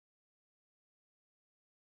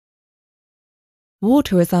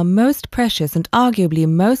Water is our most precious and arguably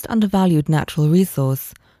most undervalued natural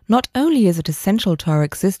resource. Not only is it essential to our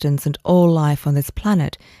existence and all life on this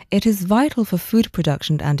planet, it is vital for food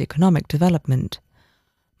production and economic development.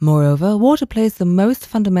 Moreover, water plays the most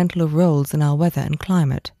fundamental of roles in our weather and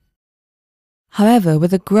climate. However,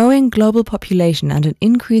 with a growing global population and an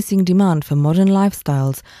increasing demand for modern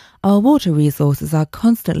lifestyles, our water resources are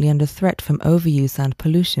constantly under threat from overuse and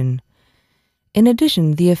pollution. In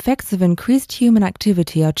addition, the effects of increased human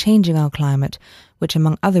activity are changing our climate, which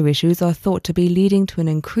among other issues are thought to be leading to an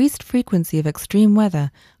increased frequency of extreme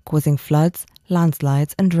weather, causing floods,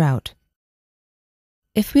 landslides and drought.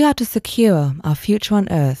 If we are to secure our future on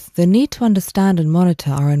Earth, the need to understand and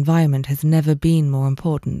monitor our environment has never been more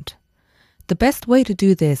important. The best way to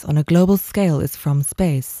do this on a global scale is from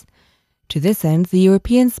space. To this end, the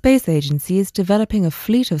European Space Agency is developing a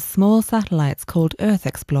fleet of small satellites called Earth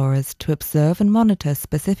Explorers to observe and monitor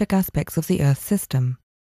specific aspects of the Earth system.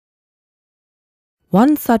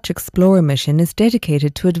 One such explorer mission is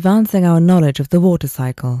dedicated to advancing our knowledge of the water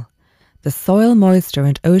cycle. The Soil Moisture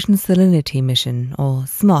and Ocean Salinity mission, or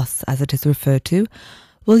SMOS as it is referred to,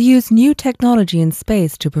 will use new technology in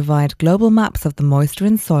space to provide global maps of the moisture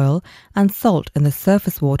in soil and salt in the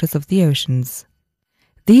surface waters of the oceans.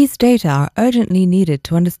 These data are urgently needed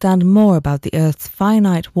to understand more about the Earth's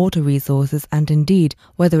finite water resources and indeed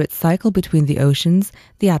whether its cycle between the oceans,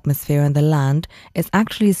 the atmosphere and the land is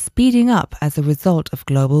actually speeding up as a result of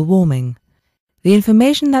global warming. The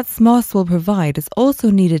information that SMOS will provide is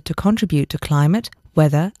also needed to contribute to climate,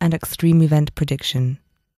 weather and extreme event prediction.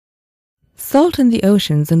 Salt in the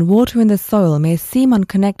oceans and water in the soil may seem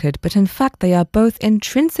unconnected, but in fact they are both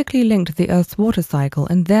intrinsically linked to the Earth's water cycle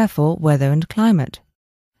and therefore weather and climate.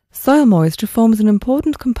 Soil moisture forms an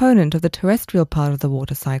important component of the terrestrial part of the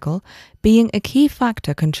water cycle, being a key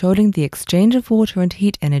factor controlling the exchange of water and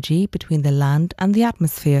heat energy between the land and the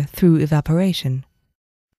atmosphere through evaporation.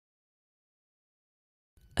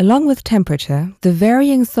 Along with temperature, the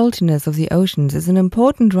varying saltiness of the oceans is an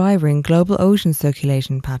important driver in global ocean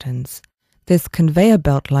circulation patterns. This conveyor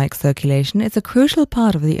belt-like circulation is a crucial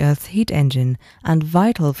part of the Earth's heat engine and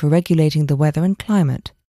vital for regulating the weather and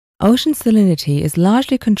climate. Ocean salinity is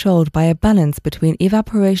largely controlled by a balance between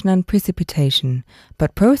evaporation and precipitation,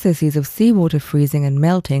 but processes of seawater freezing and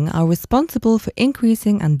melting are responsible for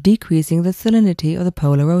increasing and decreasing the salinity of the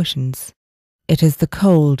polar oceans. It is the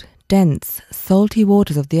cold, dense, salty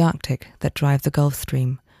waters of the Arctic that drive the Gulf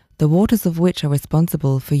Stream, the waters of which are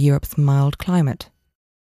responsible for Europe's mild climate.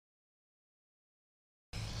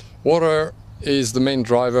 Water is the main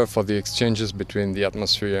driver for the exchanges between the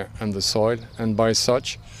atmosphere and the soil, and by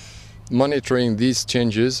such, monitoring these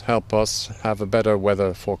changes help us have a better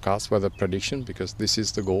weather forecast, weather prediction, because this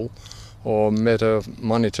is the goal, or better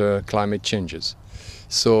monitor climate changes.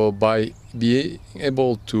 So by being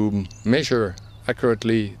able to measure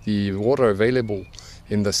accurately the water available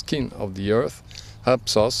in the skin of the Earth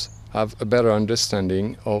helps us have a better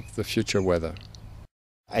understanding of the future weather.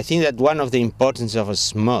 I think that one of the importance of a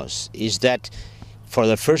SMOS is that for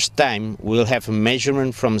the first time we'll have a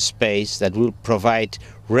measurement from space that will provide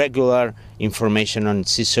regular information on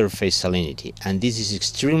sea surface salinity. And this is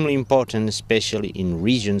extremely important, especially in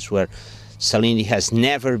regions where salinity has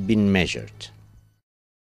never been measured.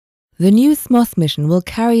 The new SMOS mission will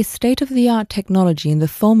carry state-of-the-art technology in the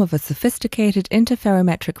form of a sophisticated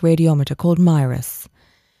interferometric radiometer called MIRUS.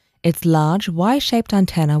 Its large, Y-shaped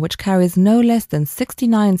antenna, which carries no less than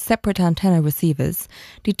 69 separate antenna receivers,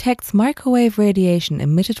 detects microwave radiation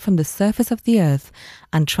emitted from the surface of the Earth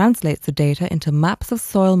and translates the data into maps of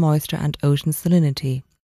soil moisture and ocean salinity.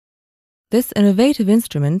 This innovative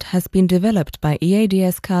instrument has been developed by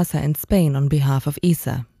EADS CASA in Spain on behalf of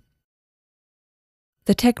ESA.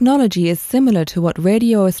 The technology is similar to what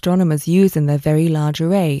radio astronomers use in their Very Large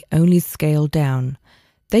Array, only scaled down.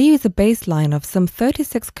 They use a baseline of some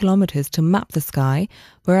 36 kilometers to map the sky,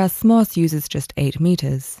 whereas SMOS uses just 8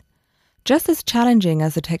 meters. Just as challenging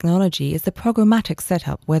as the technology is the programmatic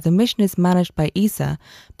setup, where the mission is managed by ESA,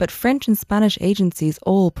 but French and Spanish agencies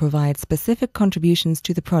all provide specific contributions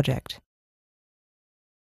to the project.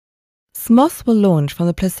 SMOS will launch from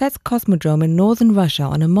the Plesetsk Cosmodrome in northern Russia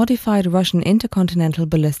on a modified Russian intercontinental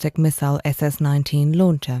ballistic missile SS-19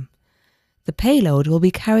 launcher. The payload will be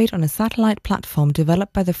carried on a satellite platform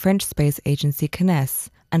developed by the French space agency CNES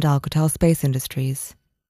and Alcatel Space Industries.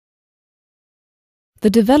 The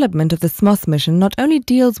development of the SMOS mission not only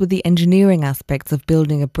deals with the engineering aspects of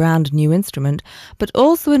building a brand new instrument, but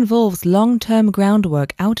also involves long-term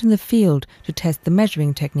groundwork out in the field to test the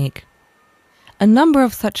measuring technique. A number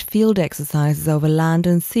of such field exercises over land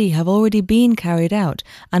and sea have already been carried out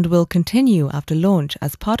and will continue after launch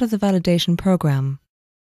as part of the validation program.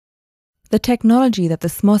 The technology that the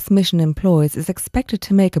SMOS mission employs is expected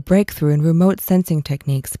to make a breakthrough in remote sensing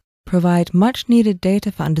techniques, provide much-needed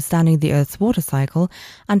data for understanding the Earth's water cycle,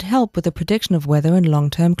 and help with the prediction of weather and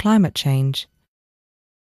long-term climate change.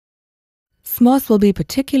 SMOS will be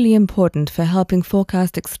particularly important for helping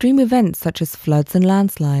forecast extreme events such as floods and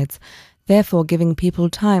landslides, therefore giving people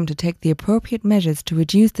time to take the appropriate measures to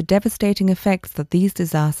reduce the devastating effects that these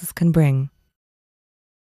disasters can bring.